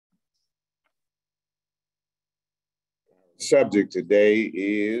subject today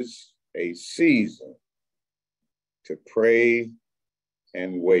is a season to pray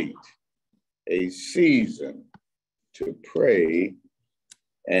and wait. A season to pray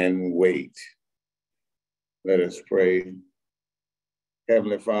and wait. Let us pray.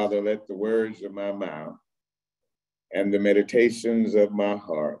 Heavenly Father, let the words of my mouth and the meditations of my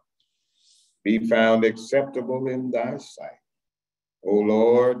heart be found acceptable in thy sight. O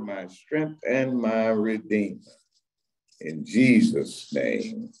Lord, my strength and my redeemer. In Jesus'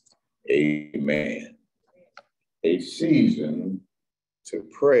 name, amen. A season to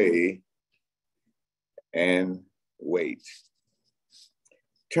pray and wait.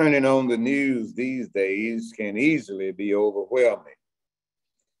 Turning on the news these days can easily be overwhelming,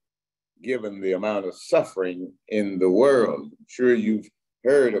 given the amount of suffering in the world. I'm sure you've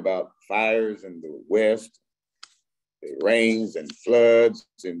heard about fires in the West, the rains and floods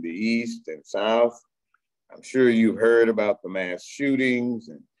in the East and South. I'm sure you've heard about the mass shootings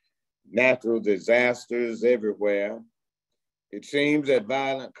and natural disasters everywhere. It seems that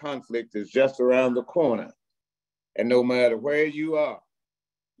violent conflict is just around the corner, and no matter where you are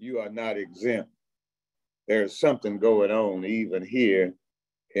not exempt. There's something going on even here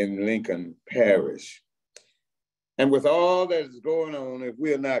in Lincoln Parish. And with all that is going on, if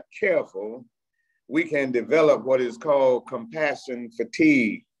we are not careful, we can develop what is called compassion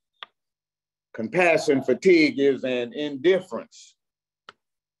fatigue. Compassion fatigue is an indifference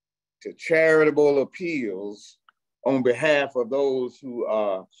to charitable appeals on behalf of those who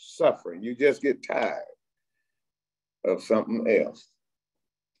are suffering. You just get tired of something else.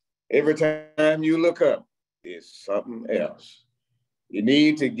 Every time you look up, it's something else. You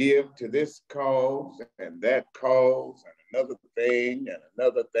need to give to this cause and that cause and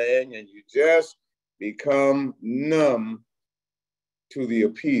another thing, and you just become numb to the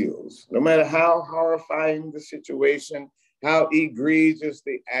appeals. No matter how horrifying the situation, how egregious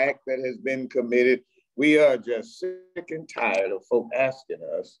the act that has been committed, we are just sick and tired of folk asking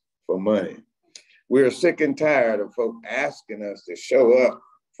us for money. We're sick and tired of folk asking us to show up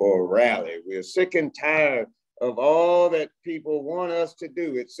for a rally. We're sick and tired of all that people want us to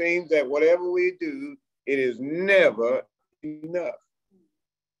do. It seems that whatever we do, it is never enough.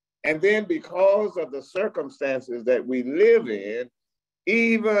 And then because of the circumstances that we live in,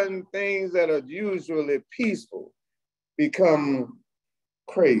 even things that are usually peaceful become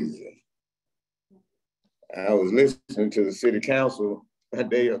crazy. I was listening to the city council a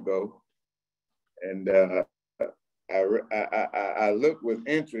day ago, and I looked with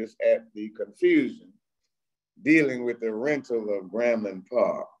interest at the confusion dealing with the rental of Grambling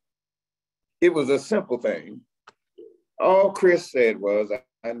Park. It was a simple thing. All Chris said was,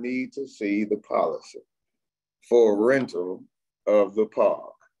 I need to see the policy for rental of the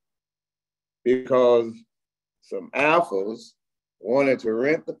park, because some alphas wanted to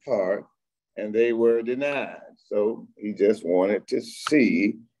rent the park and they were denied. So he just wanted to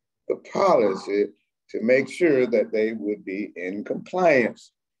see the policy to make sure that they would be in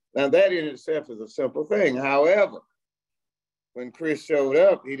compliance. Now that in itself is a simple thing. However, when Chris showed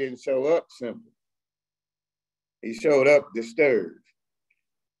up, he didn't show up simple. He showed up disturbed.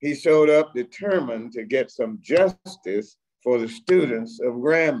 He showed up determined to get some justice for the students of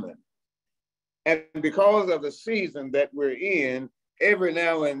Grambling. And because of the season that we're in, every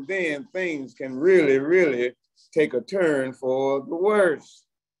now and then things can really, really take a turn for the worse.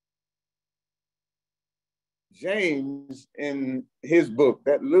 James, in his book,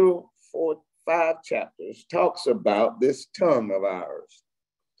 that little 5 chapters, talks about this tongue of ours.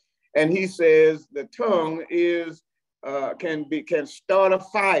 And he says the tongue is can start a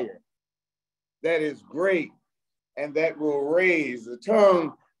fire that is great and that will raise. The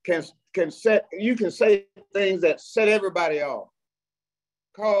tongue you can say things that set everybody off,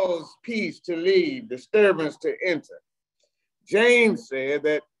 cause peace to leave, disturbance to enter. James said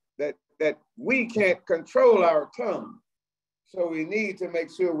that we can't control our tongue, so we need to make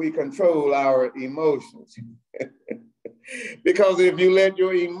sure we control our emotions. Because if you let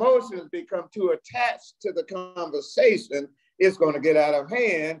your emotions become too attached to the conversation, it's going to get out of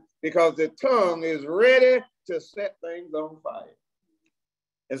hand, because the tongue is ready to set things on fire.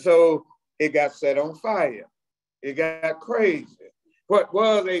 And so it got set on fire. It got crazy. What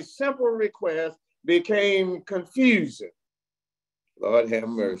was a simple request became confusion. Lord have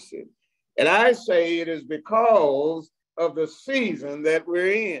mercy. And I say it is because of the season that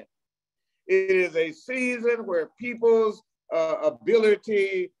we're in. It is a season where people's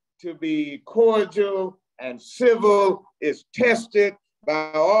ability to be cordial and civil is tested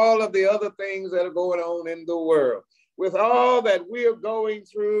by all of the other things that are going on in the world. With all that we're going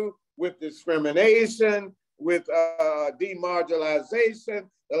through, with discrimination, with demarginalization.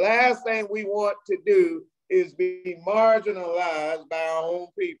 The last thing we want to do is be marginalized by our own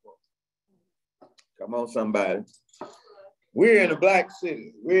people. Come on, somebody. We're in a black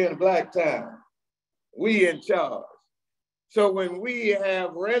city. We're in a black town. We in charge. So when we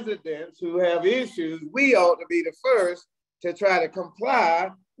have residents who have issues, we ought to be the first to try to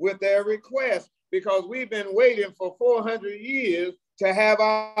comply with their request, because we've been waiting for 400 years to have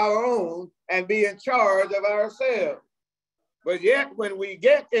our own and be in charge of ourselves. But yet when we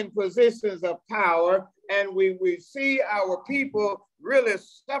get in positions of power and we see our people really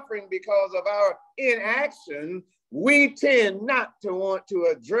suffering because of our inaction, we tend not to want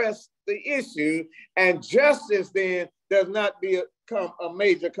to address the issue, and justice then does not become a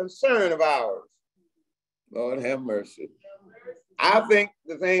major concern of ours. Lord have mercy. I think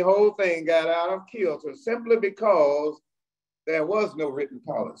the whole thing got out of kilter simply because there was no written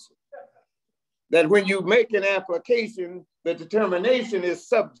policy. That when you make an application, the determination is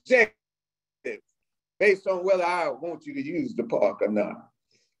subjective based on whether I want you to use the park or not,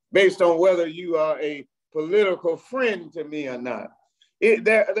 based on whether you are a political friend to me or not.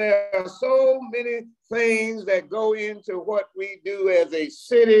 There are so many things that go into what we do as a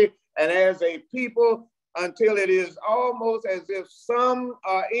city and as a people, until it is almost as if some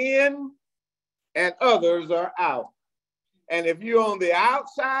are in and others are out. And if you're on the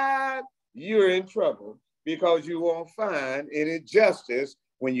outside, you're in trouble, because you won't find any justice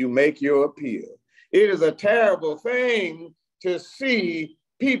when you make your appeal. It is a terrible thing to see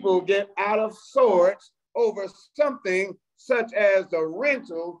people get out of sorts over something such as the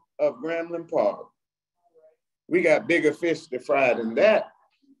rental of Gremlin Park. We got bigger fish to fry than that.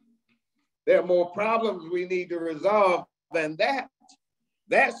 There are more problems we need to resolve than that.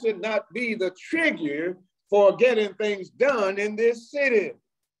 That should not be the trigger for getting things done in this city.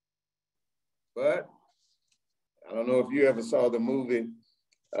 But I don't know if you ever saw the movie,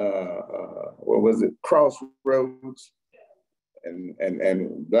 what was it, Crossroads?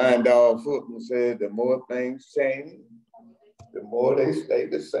 And Blind Dog Fulton said, the more things change, the more they stay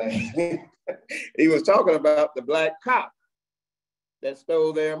the same. He was talking about the black cop that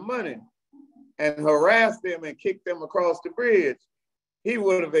stole their money and harassed them and kicked them across the bridge. He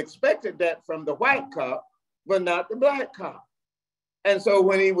would have expected that from the white cop, but not the black cop. And so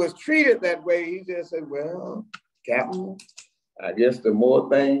when he was treated that way, he just said, well, Captain, I guess the more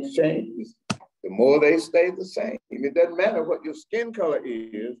things change, the more they stay the same. It doesn't matter what your skin color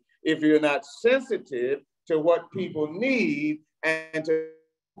is, if you're not sensitive to what people need and to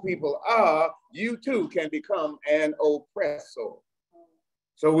who people are, you too can become an oppressor.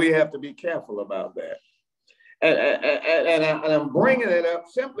 So we have to be careful about that. And I'm bringing it up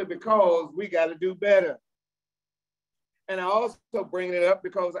simply because we got to do better. And I also bring it up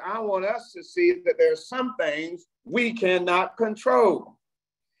because I want us to see that there are some things we cannot control.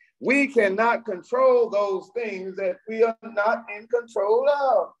 We cannot control those things that we are not in control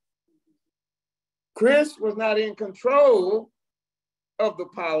of. Chris was not in control of the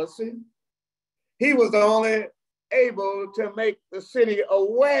policy. He was only able to make the city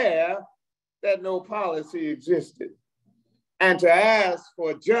aware that no policy existed, and to ask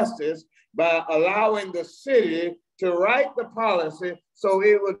for justice by allowing the city to write the policy so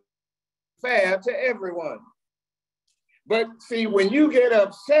it would be fair to everyone. But see, when you get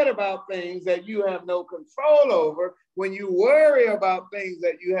upset about things that you have no control over, when you worry about things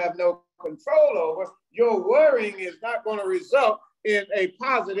that you have no control over, your worrying is not going to result in a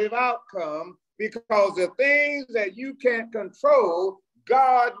positive outcome, because the things that you can't control,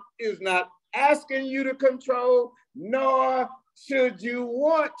 God is not asking you to control, nor should you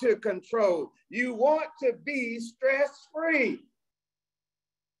want to control. You want to be stress-free.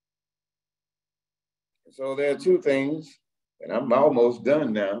 So there are two things, and I'm almost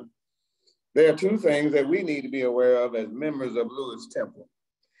done now. There are two things that we need to be aware of as members of Lewis Temple.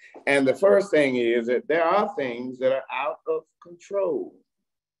 And the first thing is that there are things that are out of control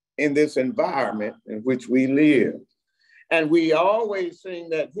in this environment in which we live. And we always sing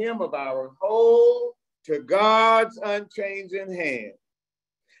that hymn of ours, hold to God's unchanging hand.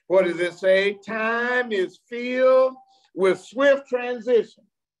 What does it say? Time is filled with swift transition.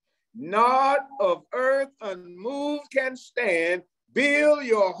 Naught of earth unmoved can stand. Build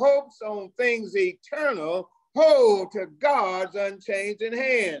your hopes on things eternal. Hold to God's unchanging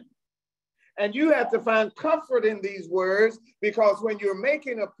hand. And you have to find comfort in these words, because when you're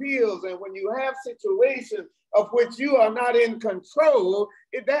making appeals and when you have situations of which you are not in control,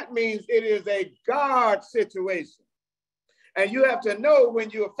 that means it is a God situation. And you have to know when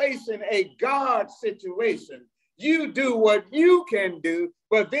you're facing a God situation, You do what you can do,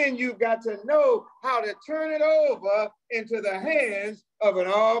 but then you've got to know how to turn it over into the hands of an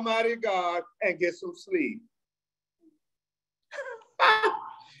almighty God and get some sleep.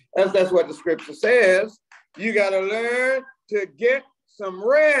 That's what the scripture says. You got to learn to get some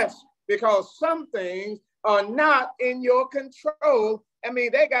rest because some things are not in your control. I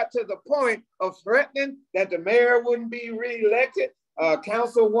mean, they got to the point of threatening that the mayor wouldn't be reelected.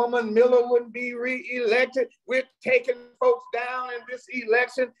 Councilwoman Miller wouldn't be reelected. We're taking folks down in this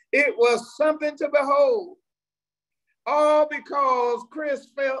election. It was something to behold. All because Chris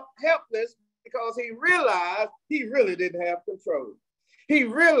felt helpless because he realized he really didn't have control. He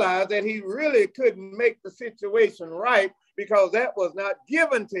realized that he really couldn't make the situation right because that was not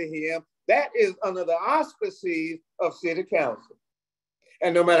given to him. That is under the auspices of city council.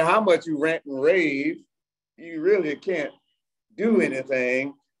 And no matter how much you rant and rave, you really can't do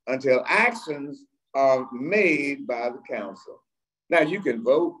anything until actions are made by the council. Now you can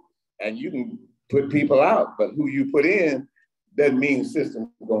vote and you can put people out, but who you put in doesn't mean the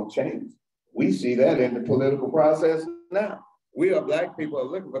system is going to change. We see that in the political process now. We are Black people are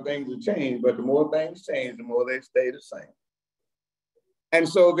looking for things to change, but the more things change, the more they stay the same. And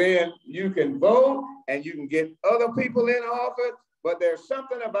so then you can vote and you can get other people in office, but there's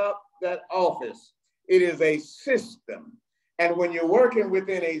something about that office. It is a system. And when you're working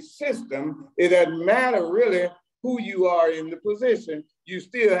within a system, it doesn't matter really who you are in the position. You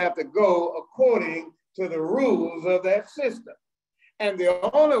still have to go according to the rules of that system. And the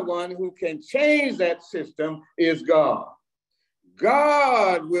only one who can change that system is God.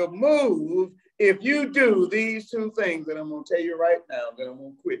 God will move if you do these two things that I'm going to tell you right now, then I'm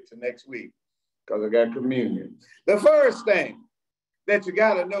going to quit till next week because I got communion. The first thing that you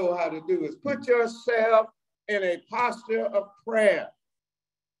got to know how to do is put yourself in a posture of prayer.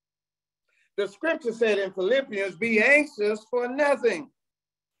 The scripture said in Philippians, be anxious for nothing,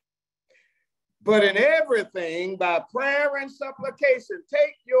 but in everything by prayer and supplication,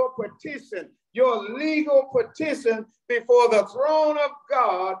 take your petition, your legal petition before the throne of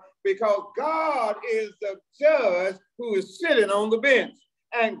God, because God is the judge who is sitting on the bench.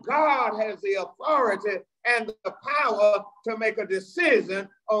 And God has the authority and the power to make a decision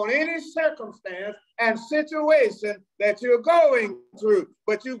on any circumstance and situation that you're going through.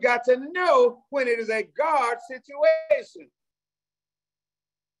 But you've got to know when it is a God situation.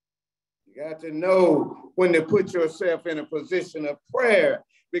 You got to know when to put yourself in a position of prayer,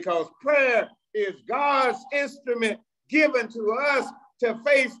 because prayer is God's instrument given to us to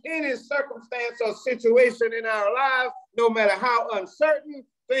face any circumstance or situation in our lives, no matter how uncertain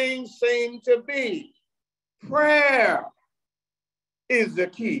things seem to be. Prayer is the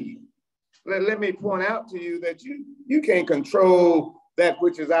key. Let me point out to you that you can't control that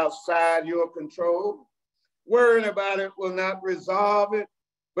which is outside your control. Worrying about it will not resolve it.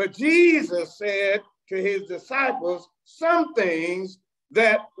 But Jesus said to his disciples, some things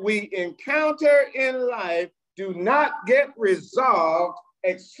that we encounter in life do not get resolved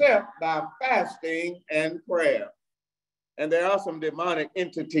except by fasting and prayer. And there are some demonic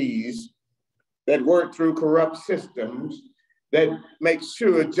entities that work through corrupt systems that make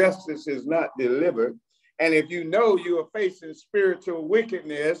sure justice is not delivered. And if you know you are facing spiritual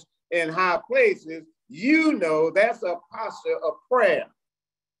wickedness in high places, you know that's a posture of prayer.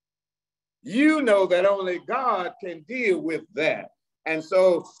 You know that only God can deal with that. And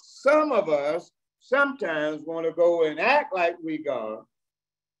so some of us sometimes want to go and act like we God,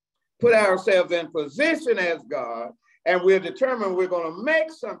 put ourselves in position as God, and we're determined we're going to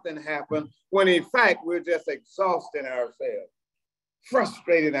make something happen when in fact we're just exhausting ourselves,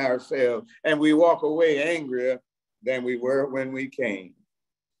 frustrating ourselves, and we walk away angrier than we were when we came.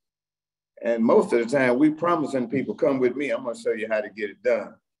 And most of the time we promising people, come with me, I'm going to show you how to get it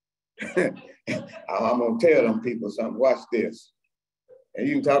done. I'm going to tell them people something, watch this. And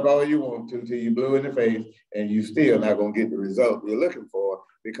you can talk all you want to till you blue in the face, and you still not going to get the result you're looking for,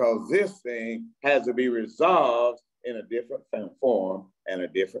 because this thing has to be resolved in a different form and a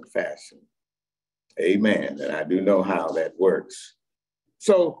different fashion. Amen. And I do know how that works.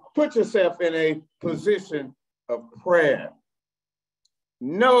 So put yourself in a position of prayer.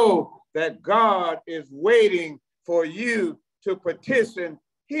 Know that God is waiting for you to petition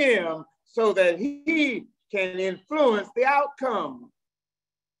him so that he can influence the outcome.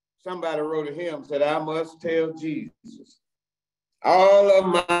 Somebody wrote a hymn, said, I must tell Jesus all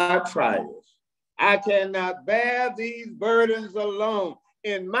of my trials. I cannot bear these burdens alone.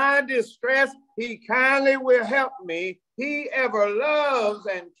 In my distress, he kindly will help me. He ever loves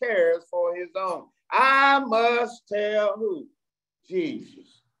and cares for his own. I must tell who?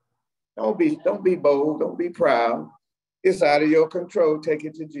 Jesus. Don't be bold. Don't be proud. It's out of your control. Take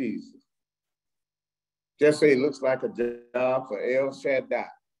it to Jesus. Just say it looks like a job for El Shaddai,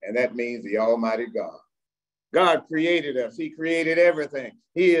 and that means the Almighty God. God created us. He created everything.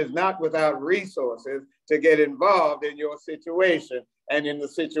 He is not without resources to get involved in your situation and in the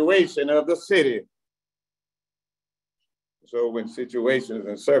situation of the city. So when situations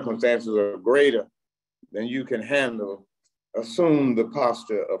and circumstances are greater than you can handle, assume the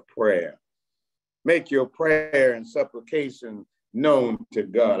posture of prayer. Make your prayer and supplication known to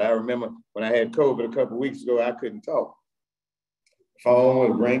God. I remember when I had COVID a couple of weeks ago, I couldn't talk. Phone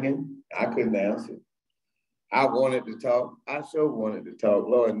was ringing. I couldn't answer. I wanted to talk. I sure wanted to talk.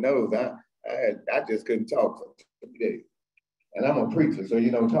 Lord knows I just couldn't talk for 2 days. And I'm a preacher, so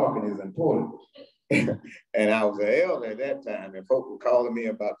you know talking is important. And I was an elder at that time, and folk were calling me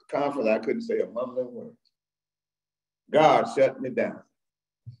about the conference. I couldn't say a mumbling word. God shut me down.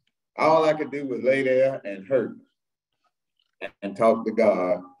 All I could do was lay there and hurt and talk to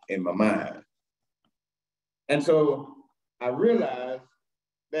God in my mind. And so I realized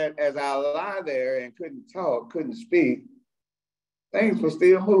that as I lie there and couldn't talk, couldn't speak, things were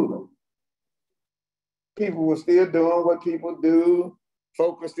still moving. People were still doing what people do.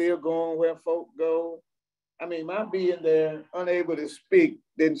 Folk were still going where folk go. I mean, my being there, unable to speak,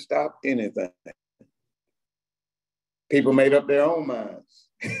 didn't stop anything. People made up their own minds.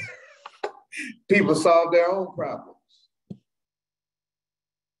 People solved their own problems.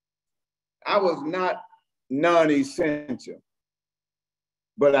 I was not non-essential,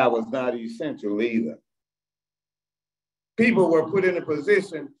 but I was not essential either. People were put in a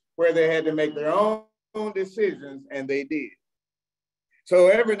position where they had to make their own decisions, and they did. So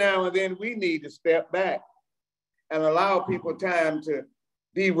every now and then we need to step back and allow people time to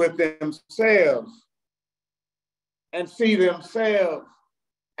be with themselves and see themselves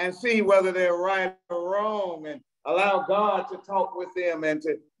and see whether they're right or wrong, and allow God to talk with them and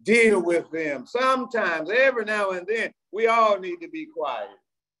to deal with them. Sometimes, every now and then, we all need to be quiet,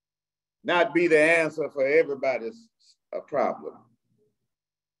 not be the answer for everybody's problem,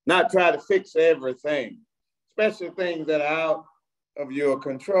 not try to fix everything, especially things that are out of your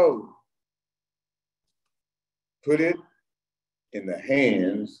control. Put it in the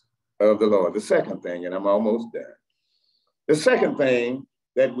hands of the Lord. The second thing, and I'm almost done. The second thing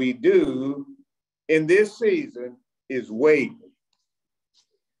that we do in this season is wait.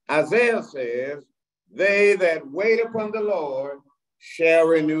 Isaiah says, they that wait upon the Lord shall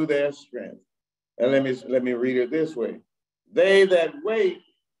renew their strength. And let me read it this way. They that wait,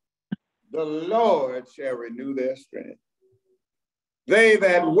 the Lord shall renew their strength. They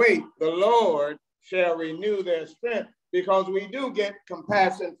that wait, the Lord shall renew their strength, because we do get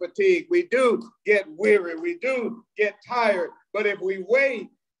compassion fatigue. We do get weary. We do get tired. But if we wait,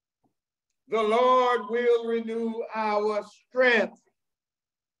 the Lord will renew our strength.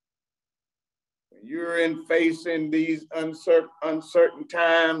 When you're facing these uncertain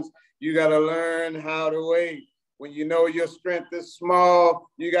times, you got to learn how to wait. When you know your strength is small,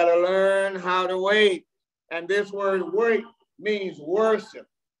 you got to learn how to wait. And this word wait means worship.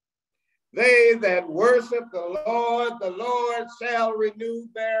 They that worship the Lord shall renew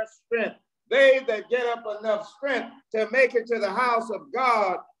their strength. They that get up enough strength to make it to the house of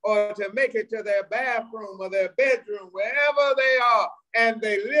God, or to make it to their bathroom or their bedroom, wherever they are, and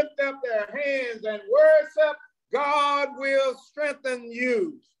they lift up their hands and worship, God will strengthen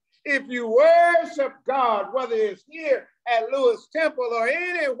you. If you worship God, whether it's here at Lewis Temple or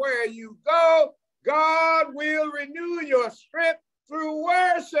anywhere you go, God will renew your strength through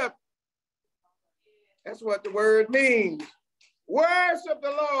worship. That's what the word means. Worship the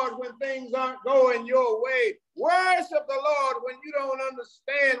Lord when things aren't going your way. Worship the Lord when you don't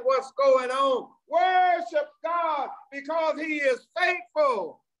understand what's going on. Worship God because he is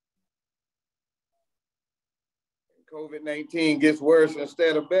faithful. COVID-19 gets worse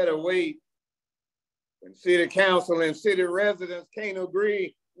instead of better, wait. When city council and city residents can't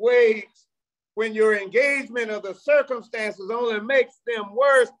agree, wait. When your engagement of the circumstances only makes them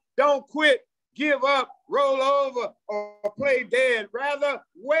worse, don't quit, give up, roll over, or play dead. Rather,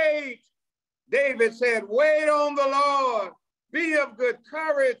 wait. David said, wait on the Lord, be of good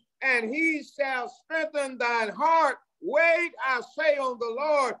courage, and he shall strengthen thine heart. Wait, I say, on the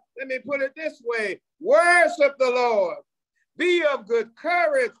Lord. Let me put it this way. Worship the Lord. Be of good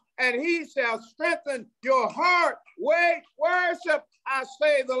courage, and he shall strengthen your heart. Wait, worship, I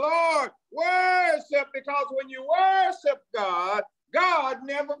say, the Lord. Worship, because when you worship God, God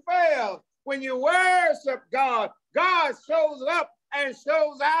never fails. When you worship God, God shows up and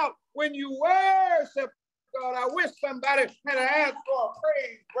shows out. When you worship God, I wish somebody had asked for a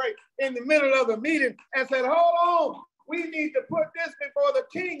praise break in the middle of the meeting and said, hold on, we need to put this before the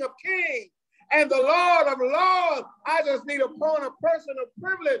King of Kings and the Lord of Lords. I just need a point of personal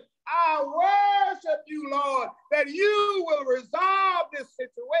privilege. I worship you, Lord, that you will resolve this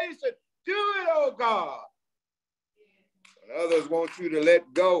situation. Do it, oh God. And others want you to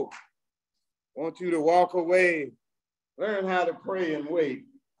let go, want you to walk away. Learn how to pray and wait.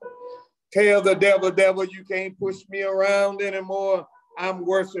 Tell the devil, you can't push me around anymore. I'm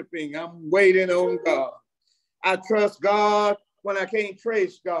worshiping. I'm waiting on God. I trust God when I can't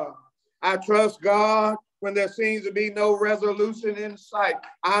trace God. I trust God when there seems to be no resolution in sight.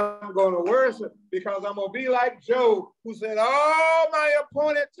 I'm going to worship because I'm going to be like Job, who said, all my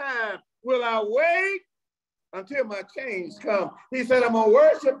appointed time will I wait until my change comes. He said, I'm going to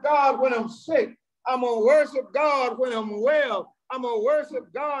worship God when I'm sick. I'm going to worship God when I'm well. I'm going to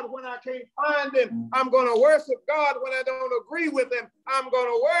worship God when I can't find him. I'm going to worship God when I don't agree with him. I'm going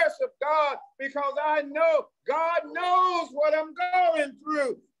to worship God because I know God knows what I'm going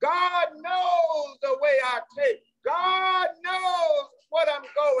through. God knows the way I take. God knows what I'm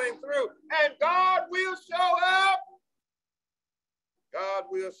going through. And God will show up. God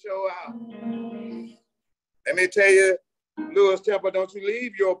will show out. Let me tell you, Lewis Temple, don't you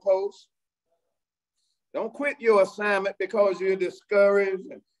leave your post. Don't quit your assignment because you're discouraged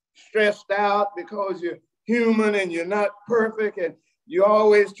and stressed out, because you're human and you're not perfect and you're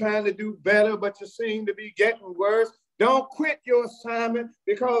always trying to do better, but you seem to be getting worse. Don't quit your assignment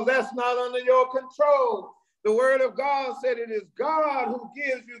because that's not under your control. The word of God said it is God who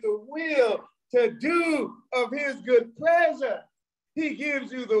gives you the will to do of his good pleasure. He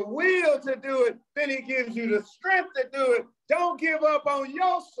gives you the will to do it, then he gives you the strength to do it. Don't give up on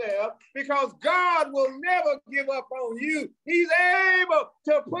yourself because God will never give up on you. He's able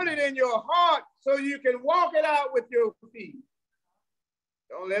to put it in your heart so you can walk it out with your feet.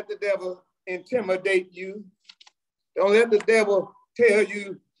 Don't let the devil intimidate you. Don't let the devil tell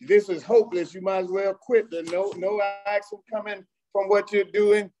you this is hopeless. You might as well quit. There's no action coming from what you're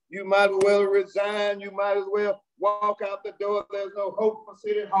doing. You might as well resign. You might as well walk out the door. There's no hope for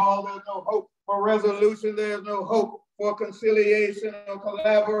City Hall. There's no hope for resolution. There's no hope for conciliation or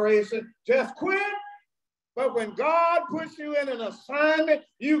collaboration. Just quit. But when God puts you in an assignment,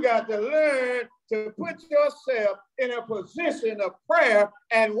 you got to learn to put yourself in a position of prayer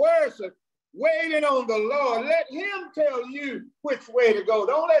and worship, waiting on the Lord. Let him tell you which way to go.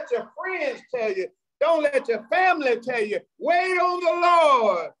 Don't let your friends tell you. Don't let your family tell you. Wait on the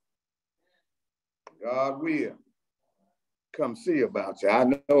Lord. God will come see about you. I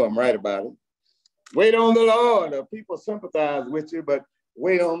know I'm right about it. Wait on the Lord. People sympathize with you, but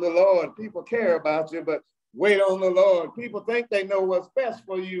wait on the Lord. People care about you, but wait on the Lord. People think they know what's best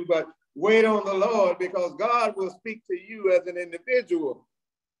for you, but wait on the Lord because God will speak to you as an individual.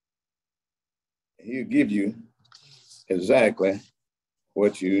 He'll give you exactly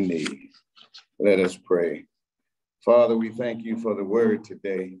what you need. Let us pray. Father, we thank you for the word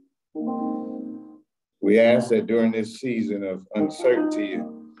today. We ask that during this season of uncertainty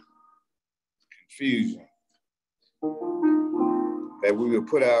and confusion, that we will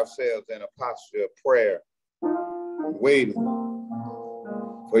put ourselves in a posture of prayer, waiting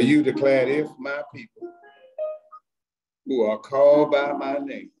for you to declare, if my people who are called by my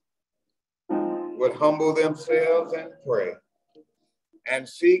name would humble themselves and pray and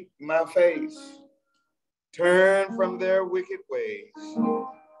seek my face, turn from their wicked ways,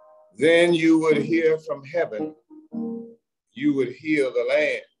 then you would hear from heaven, you would heal the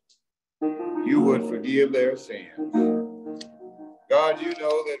land, you would forgive their sins. God, you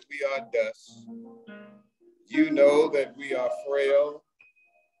know that we are dust. You know that we are frail,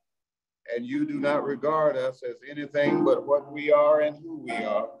 and you do not regard us as anything but what we are and who we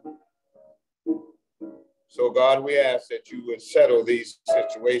are. So God, we ask that you would settle these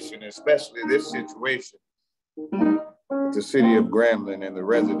situations, especially this situation, the city of Grambling and the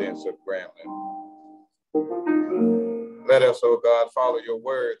residents of Grambling. Let us, oh God, follow your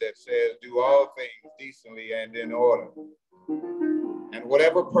word that says, do all things decently and in order. And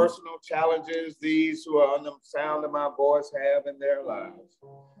whatever personal challenges these who are on the sound of my voice have in their lives,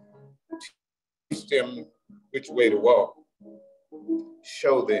 teach them which way to walk.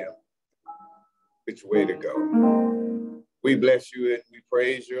 Show them which way to go. We bless you and we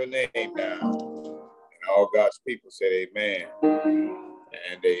praise your name now. And all God's people said amen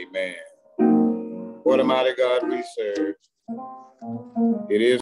and amen. What a mighty God we serve. It is